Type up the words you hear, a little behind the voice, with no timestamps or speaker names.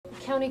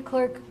County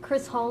Clerk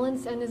Chris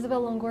Hollins and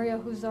Isabel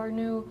Longoria, who's our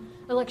new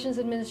elections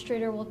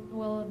administrator,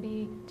 will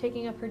be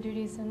taking up her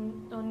duties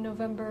on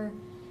November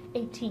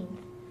 18th.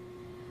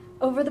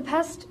 Over the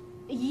past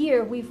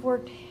year, we've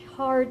worked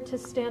hard to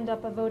stand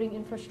up a voting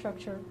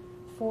infrastructure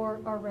for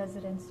our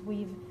residents.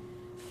 We've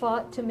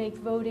fought to make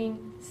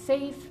voting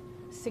safe,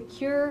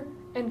 secure,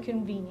 and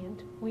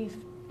convenient. We've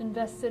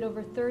invested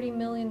over $30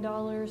 million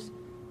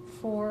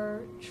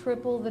for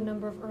triple the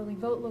number of early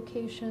vote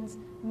locations,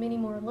 many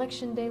more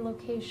election day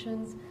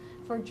locations,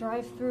 for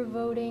drive-thru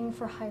voting,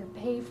 for higher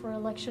pay for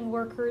election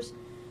workers.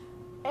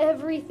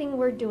 Everything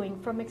we're doing,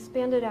 from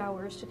expanded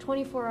hours to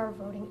 24-hour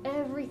voting,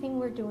 everything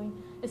we're doing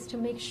is to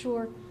make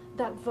sure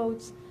that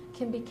votes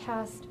can be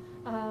cast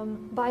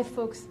by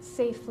folks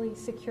safely,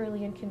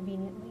 securely, and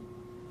conveniently,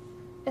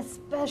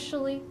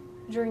 especially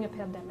during a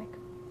pandemic.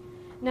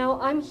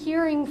 Now, I'm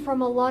hearing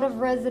from a lot of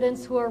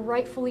residents who are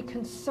rightfully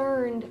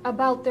concerned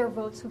about their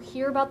votes, who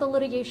hear about the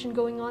litigation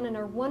going on and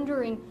are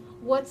wondering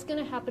what's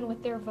going to happen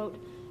with their vote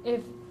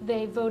if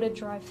they voted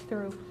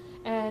drive-through.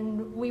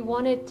 And we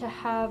wanted to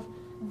have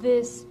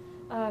this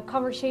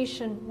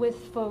conversation with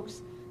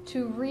folks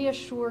to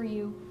reassure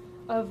you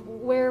of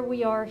where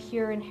we are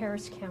here in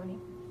Harris County.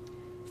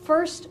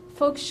 First,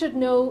 folks should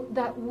know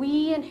that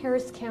we in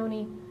Harris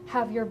County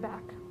have your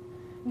back,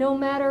 no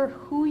matter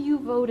who you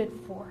voted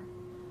for.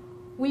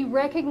 We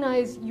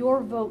recognize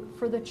your vote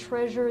for the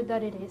treasure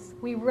that it is.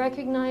 We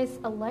recognize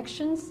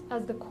elections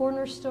as the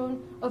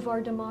cornerstone of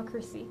our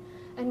democracy,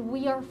 and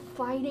we are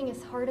fighting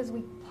as hard as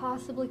we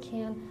possibly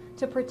can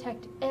to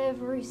protect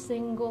every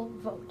single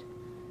vote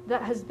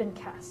that has been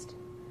cast.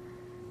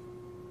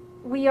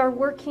 We are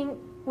working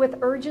with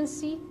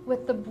urgency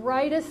with the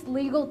brightest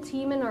legal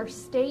team in our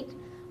state,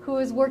 who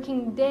is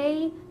working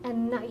day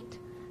and night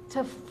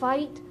to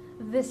fight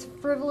this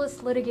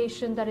frivolous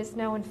litigation that is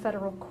now in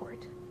federal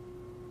court.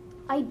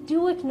 I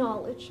do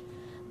acknowledge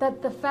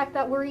that the fact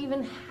that we're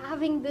even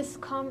having this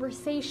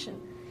conversation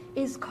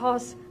is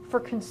cause for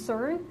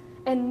concern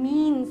and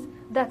means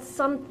that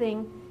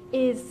something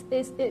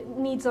it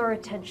needs our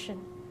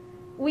attention.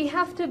 We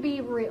have to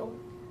be real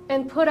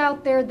and put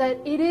out there that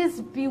it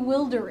is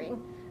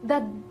bewildering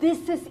that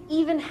this is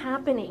even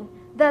happening,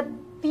 that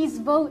these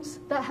votes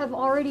that have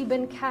already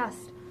been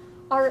cast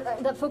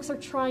that folks are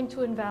trying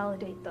to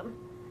invalidate them.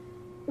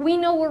 We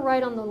know we're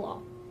right on the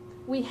law.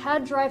 We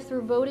had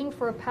drive-through voting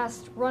for a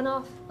past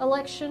runoff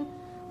election.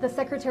 The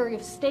Secretary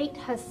of State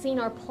has seen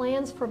our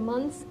plans for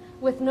months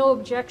with no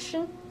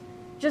objection.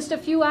 Just a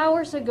few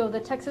hours ago, the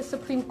Texas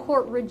Supreme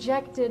Court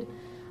rejected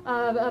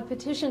a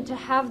petition to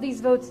have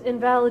these votes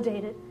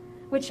invalidated,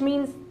 which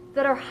means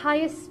that our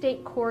highest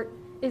state court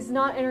is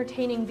not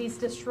entertaining these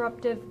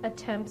disruptive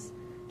attempts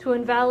to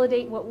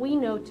invalidate what we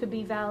know to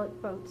be valid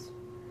votes.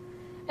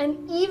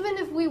 And even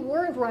if we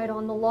weren't right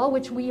on the law,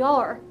 which we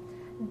are,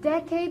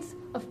 decades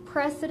of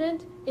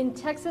precedent in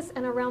Texas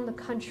and around the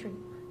country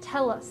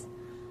tell us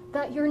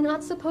that you're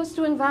not supposed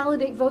to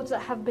invalidate votes that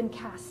have been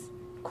cast.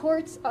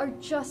 Courts are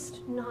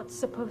just not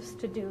supposed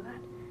to do that.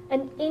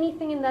 And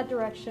anything in that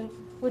direction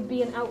would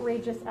be an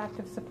outrageous act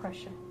of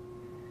suppression.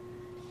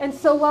 And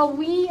so while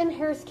we in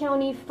Harris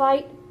County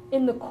fight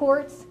in the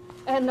courts,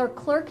 and our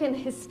clerk and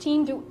his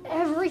team do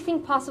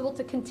everything possible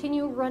to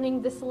continue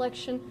running this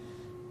election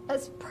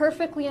as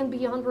perfectly and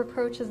beyond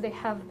reproach as they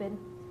have been,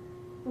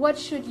 what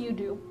should you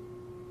do?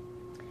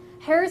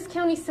 Harris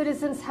County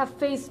citizens have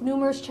faced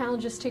numerous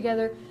challenges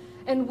together,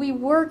 and we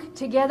work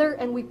together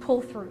and we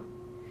pull through.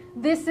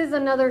 This is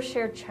another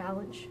shared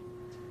challenge.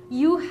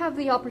 You have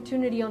the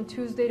opportunity on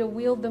Tuesday to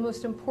wield the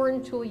most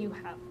important tool you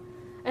have,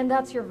 and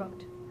that's your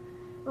vote.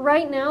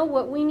 Right now,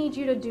 what we need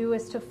you to do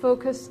is to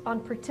focus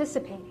on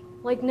participating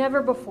like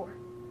never before.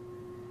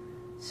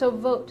 So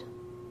vote.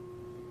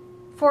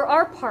 For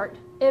our part,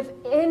 if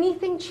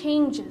anything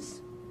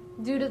changes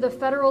due to the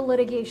federal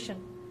litigation,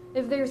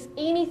 if there's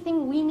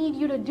anything we need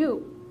you to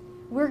do,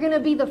 we're going to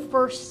be the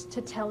first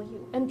to tell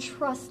you. And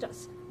trust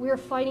us, we are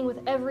fighting with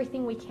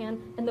everything we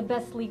can and the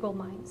best legal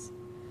minds.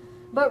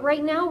 But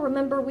right now,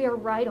 remember, we are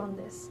right on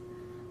this.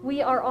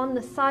 We are on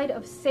the side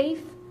of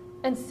safe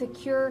and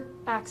secure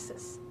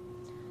access.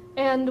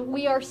 And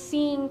we are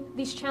seeing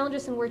these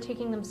challenges and we're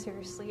taking them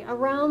seriously.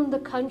 Around the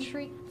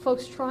country,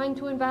 folks trying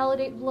to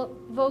invalidate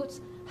votes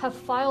have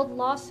filed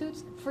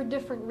lawsuits for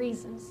different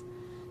reasons.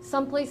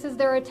 Some places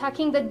they're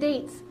attacking the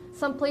dates.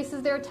 Some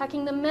places they're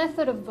attacking the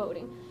method of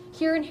voting.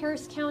 Here in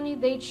Harris County,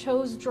 they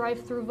chose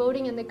drive-through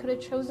voting, and they could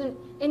have chosen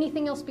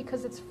anything else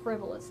because it's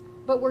frivolous.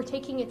 But we're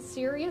taking it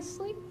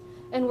seriously,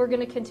 and we're going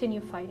to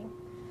continue fighting.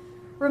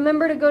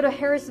 Remember to go to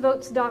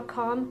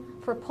harrisvotes.com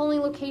for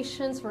polling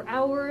locations, for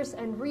hours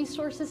and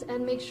resources,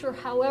 and make sure,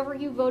 however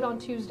you vote on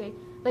Tuesday,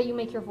 that you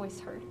make your voice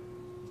heard.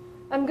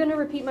 I'm going to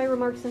repeat my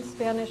remarks in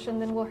Spanish,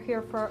 and then we'll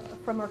hear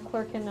from our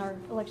clerk and our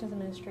elections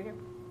administrator.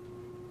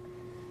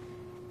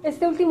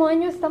 Este último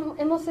año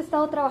hemos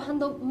estado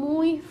trabajando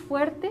muy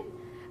fuerte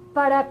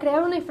para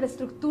crear una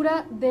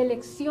infraestructura de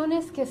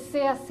elecciones que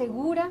sea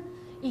segura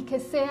y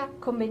que sea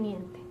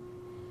conveniente.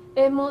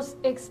 Hemos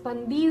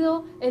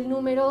expandido el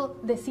número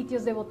de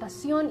sitios de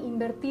votación,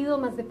 invertido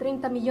más de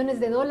 30 millones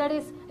de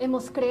dólares,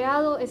 hemos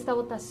creado esta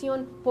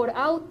votación por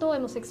auto,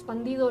 hemos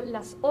expandido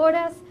las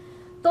horas,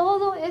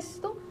 todo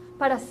esto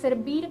para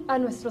servir a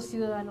nuestros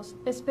ciudadanos,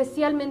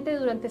 especialmente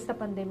durante esta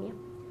pandemia.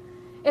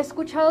 He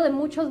escuchado de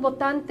muchos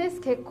votantes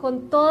que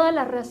con toda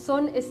la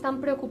razón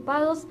están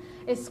preocupados,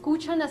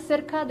 escuchan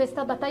acerca de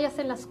estas batallas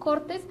en las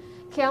cortes,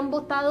 que han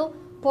votado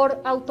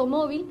por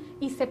automóvil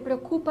y se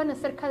preocupan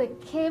acerca de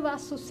qué va a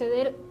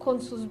suceder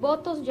con sus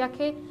votos, ya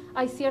que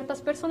hay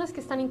ciertas personas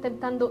que están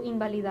intentando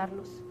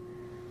invalidarlos.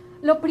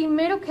 Lo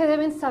primero que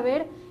deben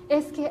saber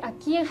es que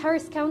aquí en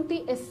Harris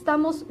County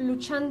estamos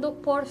luchando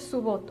por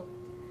su voto,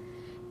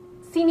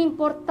 sin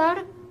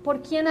importar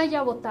por quién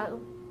haya votado.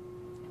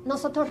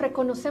 Nosotros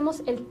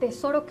reconocemos el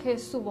tesoro que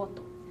es su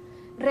voto.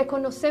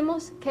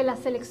 Reconocemos que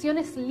las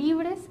elecciones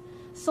libres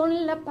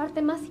son la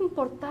parte más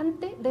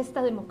importante de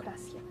esta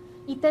democracia.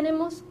 Y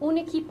tenemos un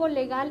equipo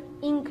legal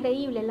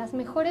increíble, las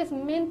mejores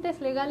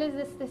mentes legales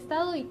de este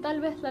estado y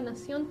tal vez la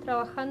nación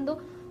trabajando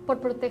por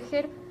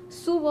proteger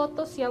su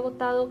voto si ha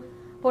votado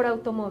por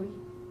automóvil.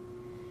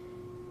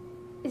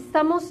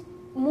 Estamos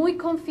muy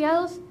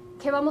confiados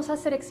que vamos a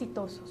ser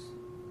exitosos,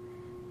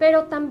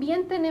 pero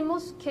también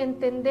tenemos que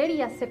entender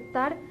y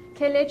aceptar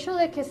que el hecho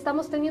de que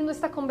estamos teniendo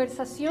esta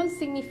conversación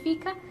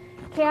significa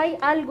que hay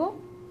algo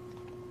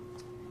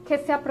que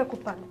sea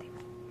preocupante.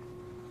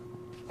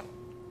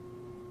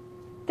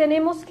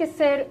 Tenemos que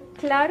ser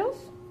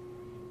claros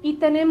y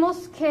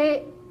tenemos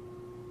que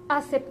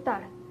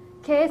aceptar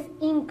que es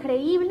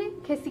increíble,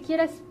 que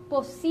siquiera es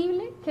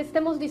posible que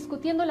estemos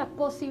discutiendo la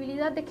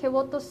posibilidad de que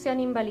votos sean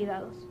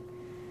invalidados.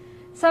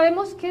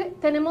 Sabemos que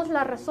tenemos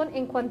la razón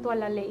en cuanto a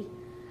la ley.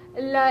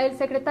 El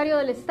secretario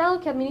del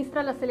Estado que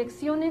administra las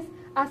elecciones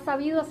ha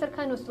sabido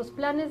acerca de nuestros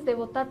planes de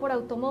votar por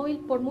automóvil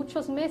por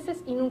muchos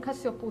meses y nunca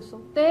se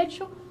opuso. De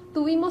hecho,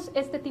 tuvimos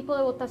este tipo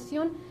de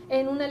votación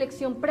en una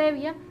elección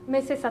previa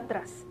meses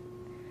atrás.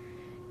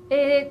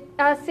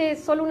 Hace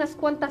solo unas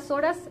cuantas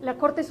horas, la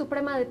Corte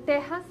Suprema de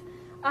Texas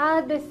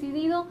ha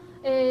decidido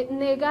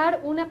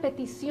negar una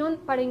petición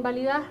para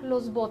invalidar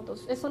los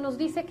votos. Eso nos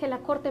dice que la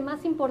Corte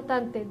más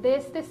importante de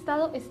este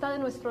estado está de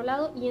nuestro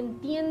lado y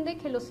entiende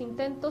que los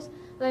intentos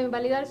de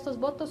invalidar estos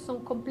votos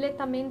son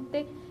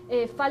completamente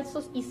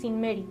falsos y sin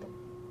mérito.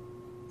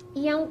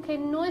 Y aunque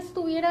no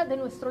estuviera de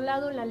nuestro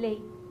lado la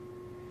ley,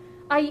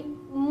 hay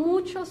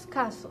muchos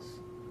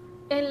casos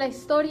en la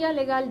historia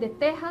legal de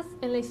Texas,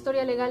 en la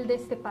historia legal de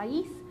este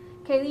país,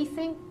 que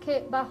dicen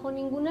que bajo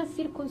ninguna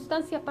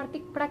circunstancia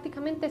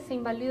prácticamente se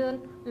invalidan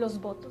los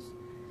votos.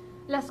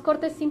 Las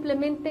cortes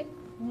simplemente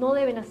no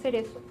deben hacer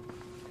eso.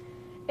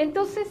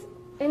 Entonces,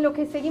 en lo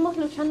que seguimos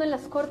luchando en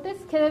las cortes,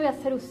 ¿qué debe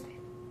hacer usted?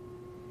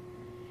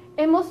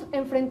 Hemos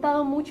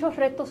enfrentado muchos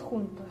retos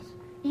juntos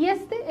y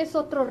este es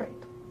otro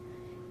reto.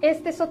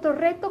 Este es otro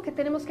reto que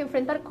tenemos que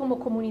enfrentar como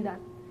comunidad.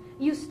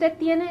 Y usted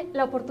tiene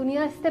la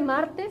oportunidad este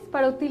martes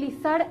para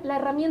utilizar la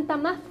herramienta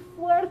más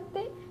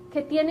fuerte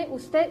que tiene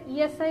usted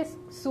y esa es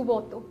su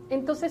voto.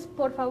 Entonces,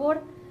 por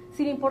favor,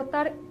 sin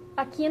importar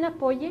a quién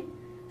apoye,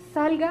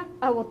 salga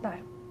a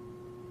votar.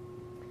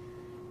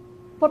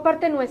 Por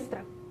parte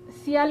nuestra,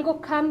 si algo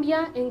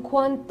cambia en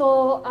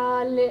cuanto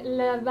a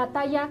la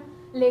batalla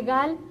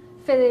legal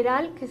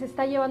federal que se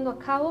está llevando a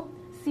cabo,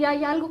 si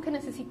hay algo que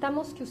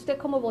necesitamos que usted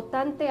como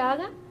votante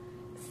haga,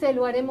 se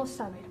lo haremos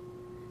saber.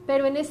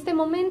 Pero en este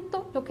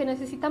momento lo que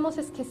necesitamos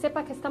es que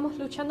sepa que estamos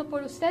luchando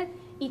por usted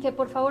y que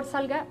por favor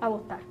salga a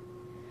votar.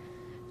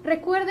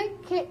 Recuerde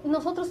que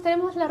nosotros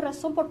tenemos la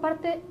razón por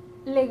parte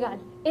legal.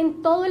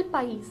 En todo el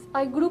país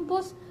hay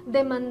grupos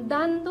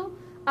demandando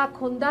a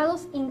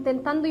condados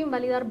intentando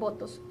invalidar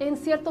votos. En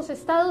ciertos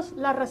estados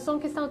la razón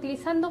que están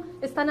utilizando,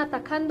 están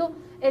atacando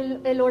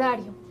el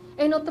horario.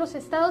 En otros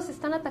estados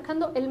están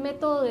atacando el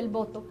método del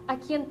voto.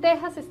 Aquí en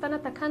Texas están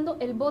atacando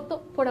el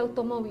voto por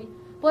automóvil.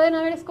 Pueden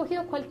haber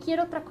escogido cualquier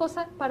otra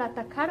cosa para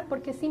atacar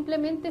porque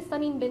simplemente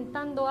están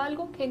inventando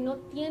algo que no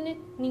tiene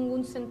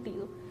ningún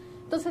sentido.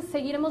 Entonces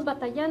seguiremos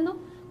batallando,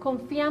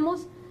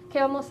 confiamos que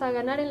vamos a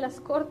ganar en las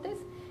cortes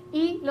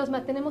y los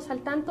mantenemos al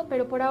tanto,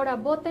 pero por ahora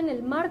voten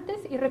el martes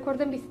y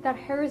recuerden visitar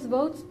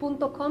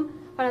harrisvotes.com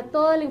para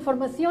toda la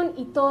información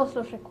y todos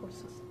los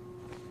recursos.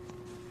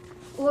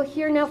 We'll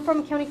hear now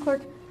from County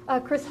Clerk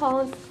Chris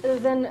Hollins,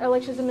 then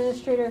Elections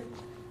Administrator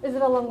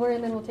Isabel Longoria,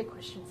 and then we'll take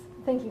questions.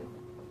 Thank you.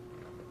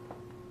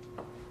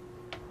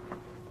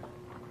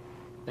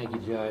 Thank you,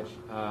 Judge.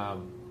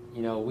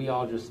 We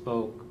all just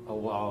spoke a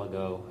while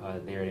ago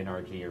there at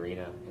NRG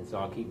Arena, and so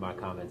I'll keep my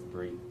comments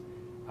brief.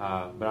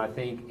 But I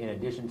think in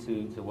addition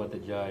to what the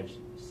judge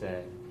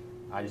said,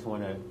 I just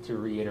want to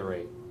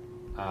reiterate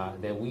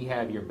that we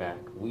have your back.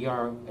 We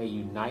are a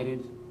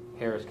united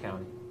Harris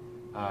County.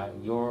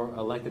 Your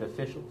elected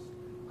officials,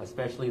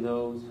 especially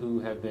those who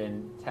have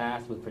been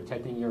tasked with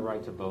protecting your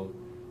right to vote,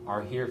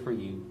 are here for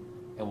you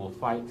and will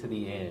fight to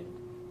the end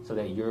so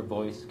that your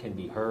voice can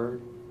be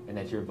heard and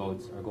that your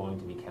votes are going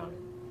to be counted.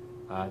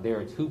 There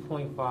are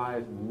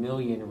 2.5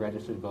 million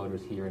registered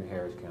voters here in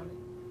Harris County.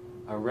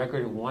 A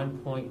record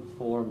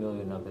 1.4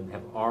 million of them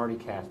have already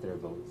cast their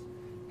votes.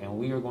 And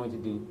we are going to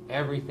do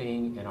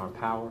everything in our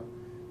power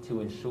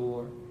to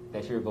ensure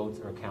that your votes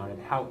are counted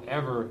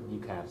however you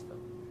cast them,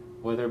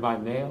 whether by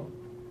mail,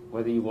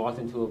 whether you walked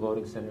into a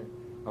voting center,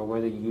 or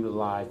whether you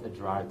utilized a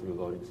drive-thru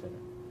voting center.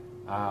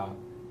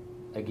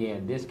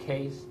 Again, this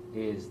case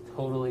is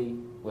totally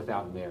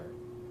without merit.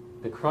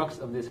 The crux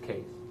of this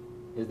case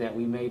is that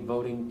we made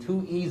voting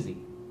too easy,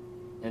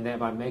 and that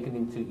by making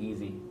them too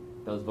easy,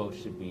 those votes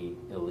should be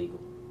illegal.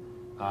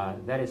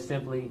 That is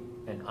simply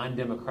an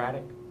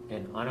undemocratic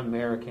and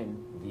un-American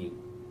view.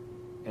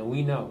 And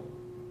we know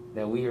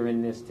that we are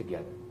in this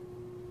together.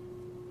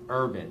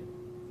 Urban,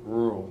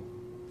 rural,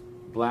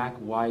 black,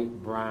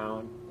 white,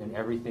 brown, and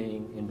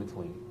everything in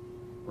between.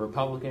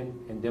 Republican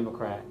and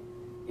Democrat,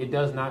 it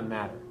does not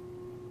matter.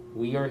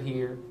 We are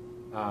here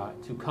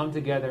to come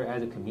together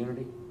as a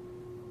community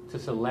to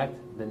select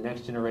the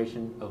next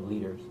generation of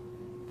leaders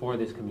for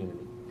this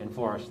community and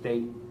for our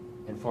state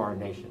and for our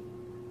nation.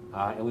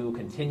 And we will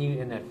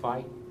continue in that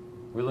fight.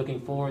 We're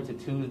looking forward to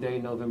Tuesday,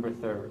 November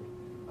 3rd.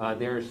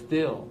 There are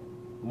still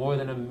more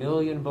than 1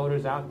 million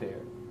voters out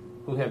there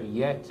who have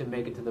yet to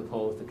make it to the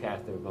polls to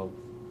cast their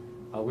votes.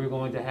 We're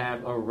going to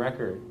have a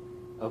record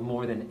of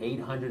more than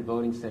 800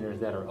 voting centers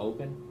that are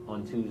open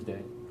on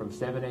Tuesday from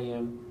 7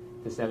 a.m.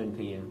 to 7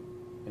 p.m.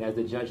 And as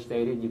the judge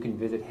stated, you can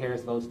visit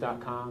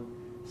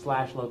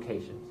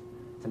harrisvotes.com/locations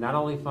to not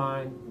only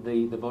find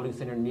the voting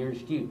center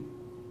nearest you,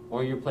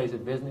 or your place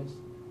of business,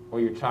 or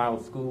your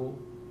child's school,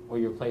 or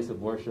your place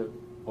of worship,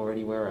 or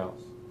anywhere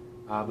else.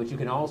 But you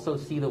can also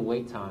see the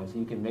wait time, so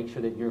you can make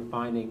sure that you're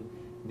finding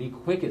the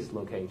quickest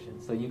location,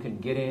 so you can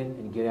get in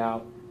and get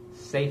out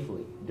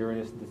safely during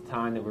this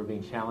time that we're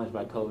being challenged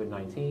by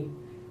COVID-19,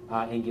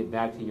 and get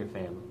back to your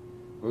family.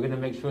 We're going to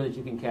make sure that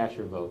you can cast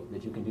your vote,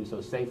 that you can do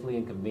so safely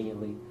and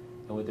conveniently,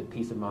 and with the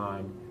peace of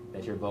mind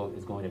that your vote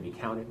is going to be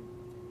counted.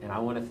 And I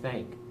want to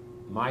thank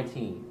my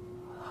team,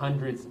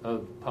 hundreds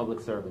of public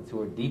servants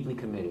who are deeply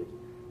committed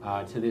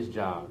to this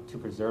job, to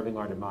preserving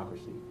our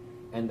democracy,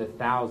 and the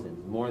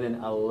thousands, more than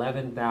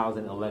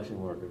 11,000 election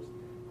workers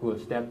who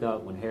have stepped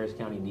up when Harris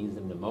County needs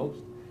them the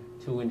most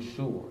to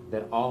ensure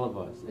that all of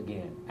us,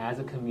 again, as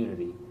a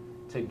community,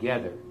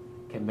 together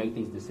can make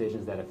these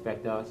decisions that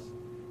affect us,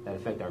 that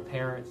affect our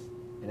parents,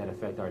 and that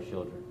affect our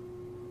children.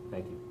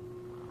 Thank you.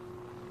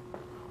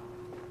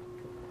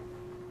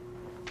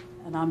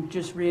 And I'm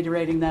just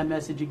reiterating that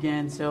message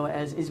again. So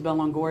as Isabel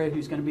Longoria,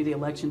 who's going to be the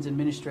elections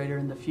administrator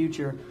in the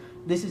future,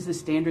 this is the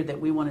standard that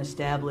we want to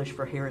establish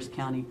for Harris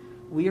County.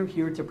 We are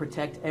here to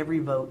protect every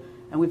vote.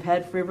 And we've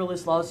had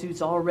frivolous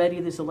lawsuits already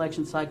this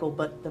election cycle,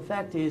 but the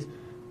fact is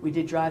we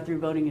did drive-through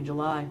voting in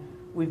July.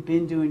 We've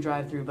been doing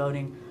drive-through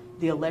voting.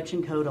 The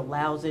election code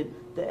allows it.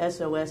 The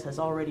SOS has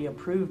already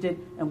approved it,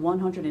 and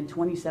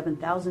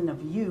 127,000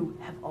 of you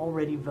have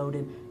already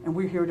voted. And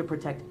we're here to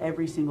protect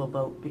every single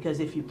vote,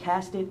 because if you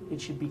cast it, it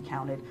should be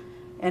counted.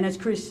 And as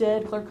Chris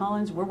said, Clerk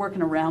Collins, we're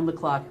working around the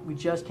clock. We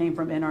just came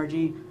from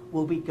NRG.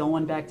 We'll be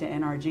going back to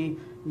NRG.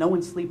 No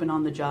one's sleeping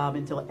on the job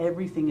until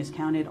everything is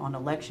counted on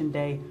Election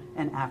Day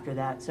and after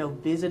that. So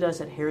visit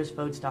us at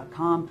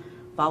harrisvotes.com.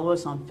 Follow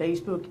us on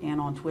Facebook and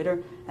on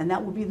Twitter, and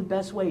that will be the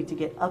best way to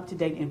get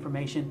up-to-date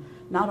information,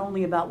 not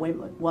only about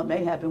what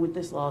may happen with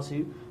this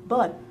lawsuit,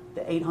 but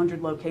the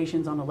 800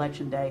 locations on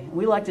Election Day. And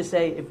we like to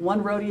say if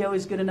one rodeo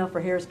is good enough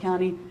for Harris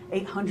County,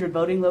 800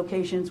 voting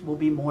locations will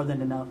be more than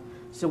enough.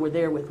 So we're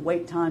there with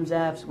wait times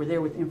apps, we're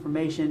there with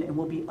information, and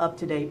we'll be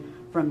up-to-date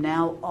from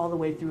now all the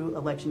way through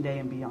Election Day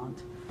and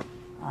beyond.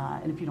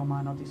 And if you don't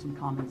mind, I'll do some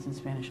comments in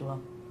Spanish as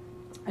well.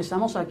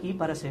 Estamos aquí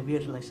para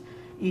servirles.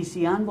 Y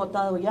si han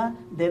votado ya,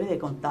 debe de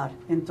contar.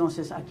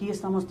 Entonces, aquí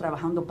estamos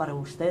trabajando para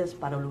ustedes,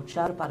 para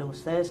luchar para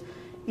ustedes.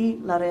 Y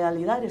la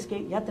realidad es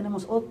que ya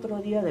tenemos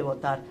otro día de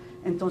votar.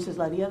 Entonces,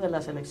 la día de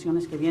las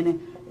elecciones que viene,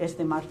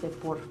 este martes,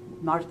 por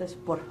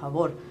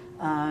favor,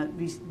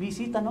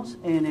 visítanos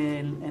en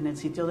el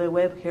sitio de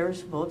web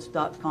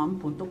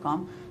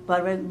harrisvotes.com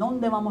para ver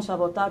dónde vamos a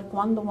votar,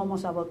 cuándo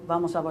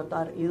vamos a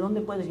votar y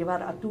dónde puedes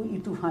llevar a tú y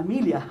tu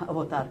familia a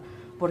votar.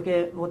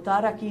 Porque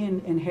votar aquí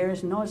en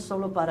Harris no es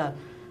solo para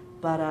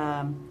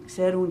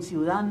ser un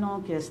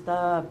ciudadano que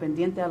está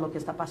pendiente a lo que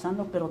está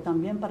pasando, pero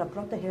también para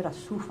proteger a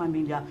su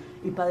familia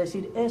y para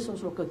decir eso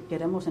es lo que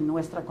queremos en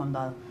nuestra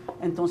condado.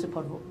 Entonces,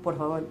 por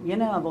favor,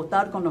 vienen a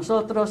votar con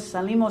nosotros.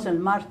 Salimos el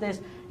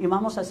martes y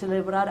vamos a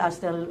celebrar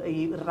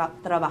y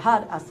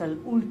trabajar hasta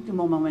el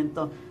último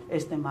momento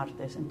este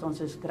martes.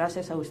 Entonces,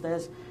 gracias a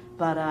ustedes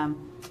para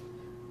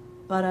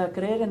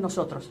creer en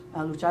nosotros,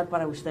 a luchar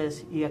para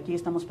ustedes. Y aquí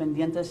estamos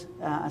pendientes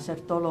a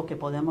hacer todo lo que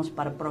podemos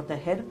para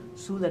proteger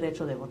su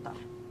derecho de votar.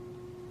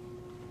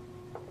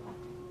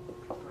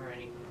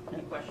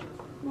 Any questions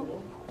from the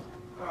floor?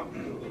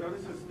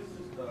 This is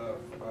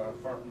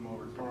far from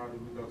over. Tomorrow we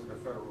go to the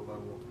federal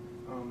level.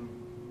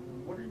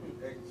 What are you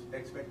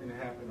expecting to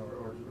happen,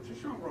 or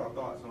just your overall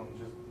thoughts on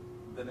just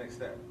the next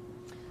step?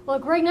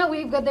 Look, right now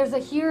there's a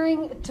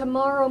hearing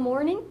tomorrow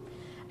morning.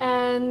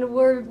 And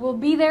we'll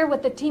be there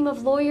with a team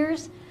of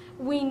lawyers.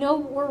 we know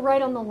we're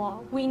right on the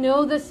law. We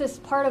know this is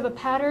part of a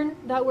pattern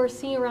that we're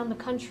seeing around the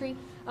country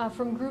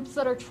from groups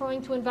that are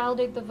trying to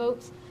invalidate the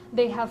votes.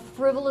 They have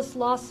frivolous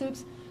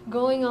lawsuits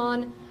going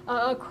on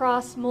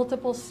across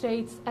multiple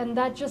states, and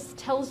that just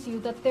tells you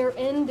that their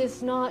end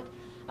is not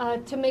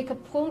to make a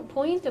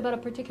point about a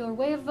particular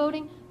way of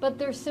voting, but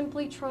they're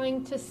simply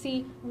trying to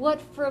see what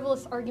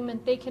frivolous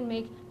argument they can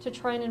make to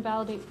try and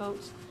invalidate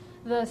votes.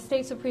 The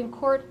state Supreme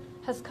Court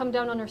has come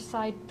down on our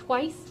side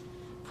twice.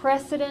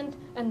 Precedent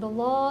and the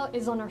law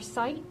is on our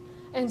side.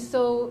 And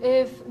so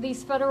if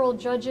these federal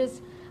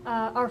judges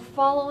are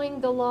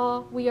following the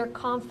law, we are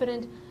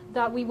confident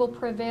that we will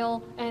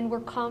prevail, and we're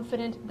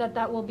confident that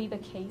that will be the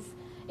case.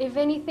 If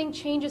anything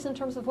changes in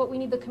terms of what we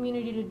need the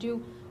community to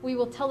do, we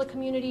will tell the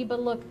community, but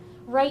look,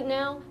 right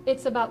now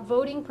it's about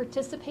voting,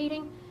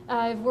 participating.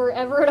 If we're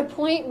ever at a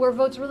point where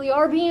votes really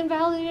are being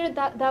validated,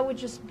 that would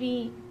just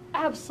be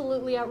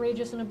absolutely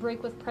outrageous and a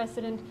break with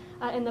precedent.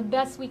 And the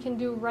best we can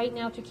do right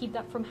now to keep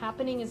that from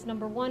happening is,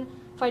 number one,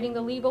 fighting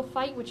the legal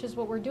fight, which is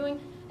what we're doing,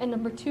 and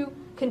number two,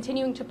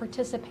 continuing to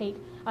participate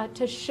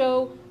to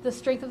show the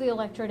strength of the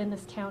electorate in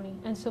this county.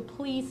 And so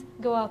please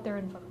go out there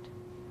and vote.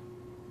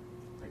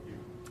 Thank you.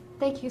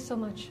 Thank you so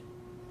much.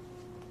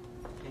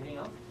 Anything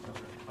else?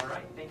 All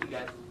right, thank you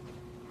guys.